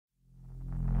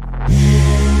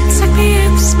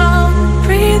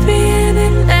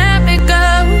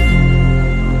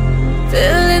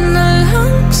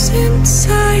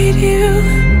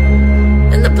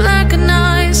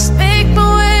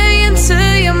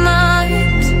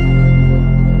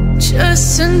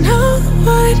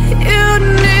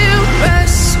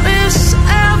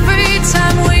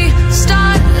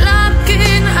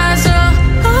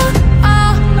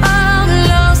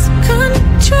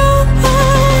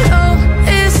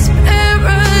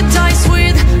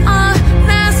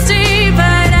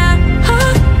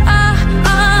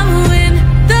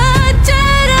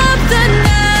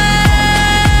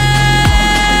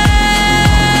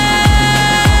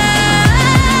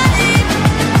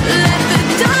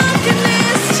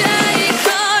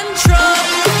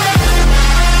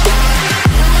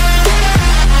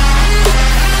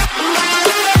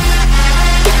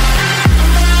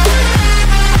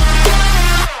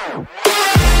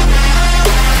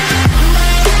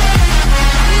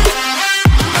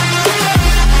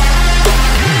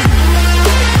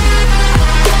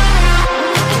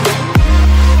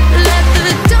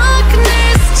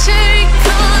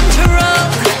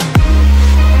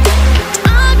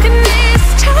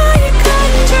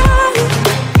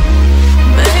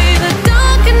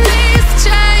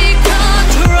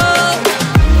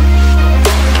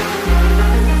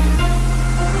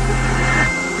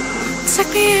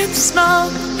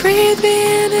Breathe me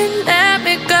in and let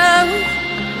me go.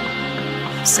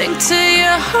 Sink to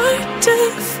your heart to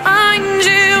find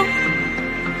you.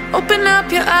 Open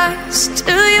up your eyes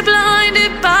till you're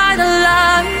blinded by the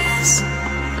lies,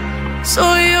 so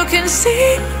you can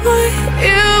see what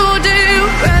you do.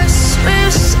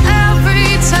 Restless every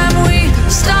time we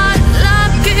start